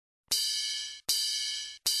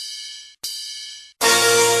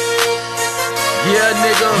Yeah,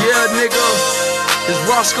 nigga. It's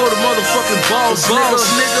Rosco, the motherfucking boss,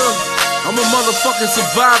 nigga. I'm a motherfucking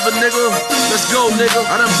survivor, nigga. Let's go, nigga.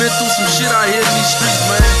 I done been through some shit out here in these streets,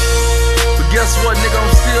 man. But guess what, nigga? I'm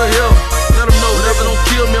still here. Let them know, nigga. Don't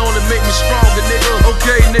kill me, only make me stronger, nigga.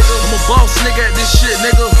 Okay, nigga. I'm a boss nigga at this shit,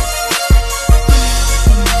 nigga.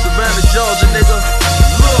 Savannah, Georgia, nigga.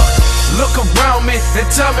 Look around me and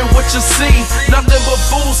tell me what you see. Nothing but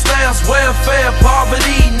food stamps, welfare,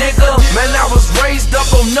 poverty, nigga. Man, I was raised up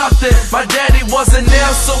on nothing. My daddy wasn't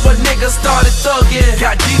there, so a nigga started thugging.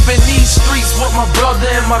 Got deep in these streets with my brother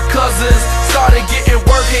and my cousins. Started getting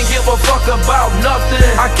work and give a fuck about nothing.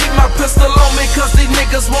 I keep my pistol on me cause these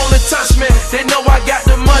niggas wanna touch me. They know I got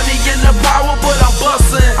the money and the power, but I'm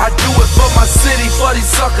bustin'. I do it for my city, for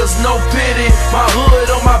these suckers, no pity. My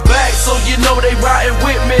hood on my back, so you know they riding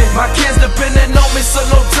with me. My kids depending on me, so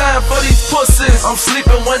no time for these pussies. I'm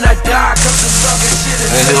sleeping when I die, cause the suckin' shit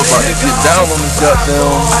is and he'll about to get down on the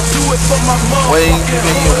goddamn I do it for my mom. Wayne, you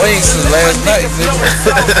been your Wayne since last night, nigga.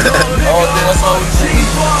 All day, that's all we see.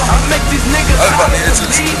 I make these niggas I was about to head to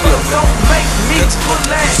the studio. Don't make me pull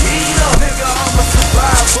that heat up. Nigga, I'm a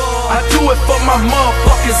survivor. I do it for my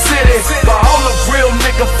motherfucking city. For all the real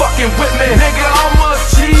nigga fucking with me. Nigga, I'm a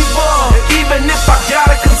achiever. Even if I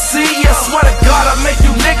gotta concede, I swear to God I make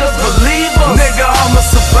you niggas believers. Nigga, I'm a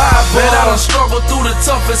survivor. Man, I done struggled through the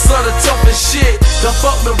toughest of the toughest shit. Done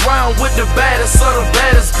fucked around with the baddest of the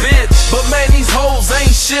baddest bitch. But man, these hoes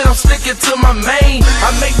ain't shit, I'm sticking to my main.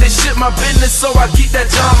 I make this shit my business, so I keep that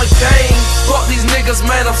John McCain. Fuck these niggas,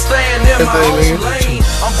 man, I'm staying in my own lane.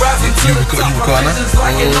 I'm rising to the top of business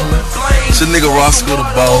like an open flame. It's your nigga Rosco the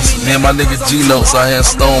boss. Me and my nigga G-Notes out here in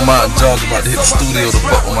Stone Mountain, Georgia, about to hit the studio to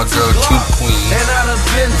fuck with my girl Cute Queen.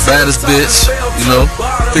 Baddest bitch, you know,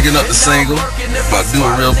 picking up the single, about to do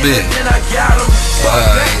it real big.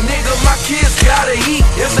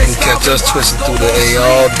 You can catch us twisting through the A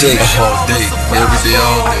all day. All day, every day,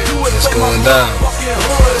 all day. It's going down.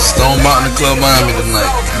 Stone Mountain Club Miami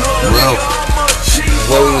tonight. Real.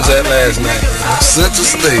 Where we was at last night? Central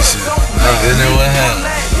Station. And then what happened?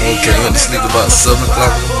 Okay, went to sleep about 7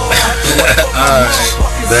 o'clock in the morning. Alright,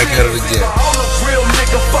 back at it again. Real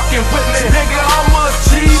nigga fucking with me. Nigga, I'm a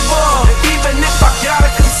achiever. Even if I gotta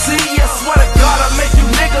concede, I swear to God I make you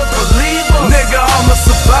niggas believers. Nigga, I'm a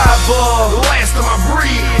survivor. Last of my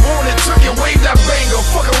breed. Wanted, took it, waved that banger.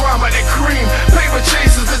 Fuck around by that cream. Paper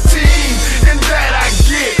chases the team. And that I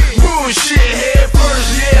get. Bullshit head first,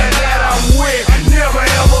 yeah, that I'm with. Never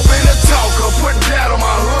ever been a talker. Put that on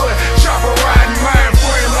my hood. Chopper riding mind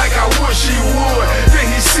frame like I wish he would. Then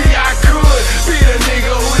he see I could be the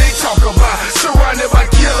nigga who they talk about. Surrounded by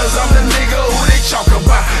killers, I'm the nigga who they talk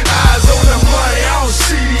about. Eyes on the money, I don't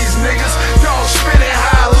see these niggas. Don't spend it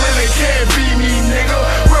high living, can't be me, nigga.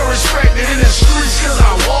 Well respected in the streets cause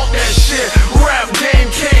I walk that shit. Rap game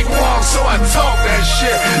can't walk, so I talk that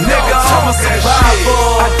shit. Nigga, I'm a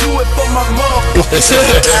survivor. I do it for my motherfuckers.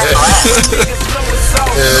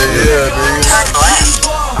 Yeah, nigga.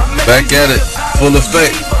 Back at it, full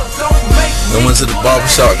effect. I went to the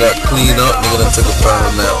barbershop, got cleaned up, nigga done took a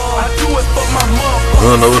power nap. We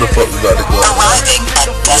don't know where the fuck we about to go. Arriving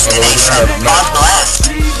at destination, God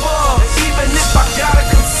bless.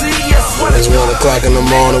 It's 1 o'clock in the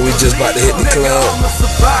morning, we just about to hit the club.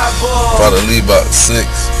 Probably leave about 6.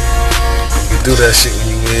 You do that shit when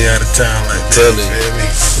you way out of town like that. Tell me.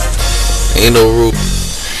 Ain't no rule.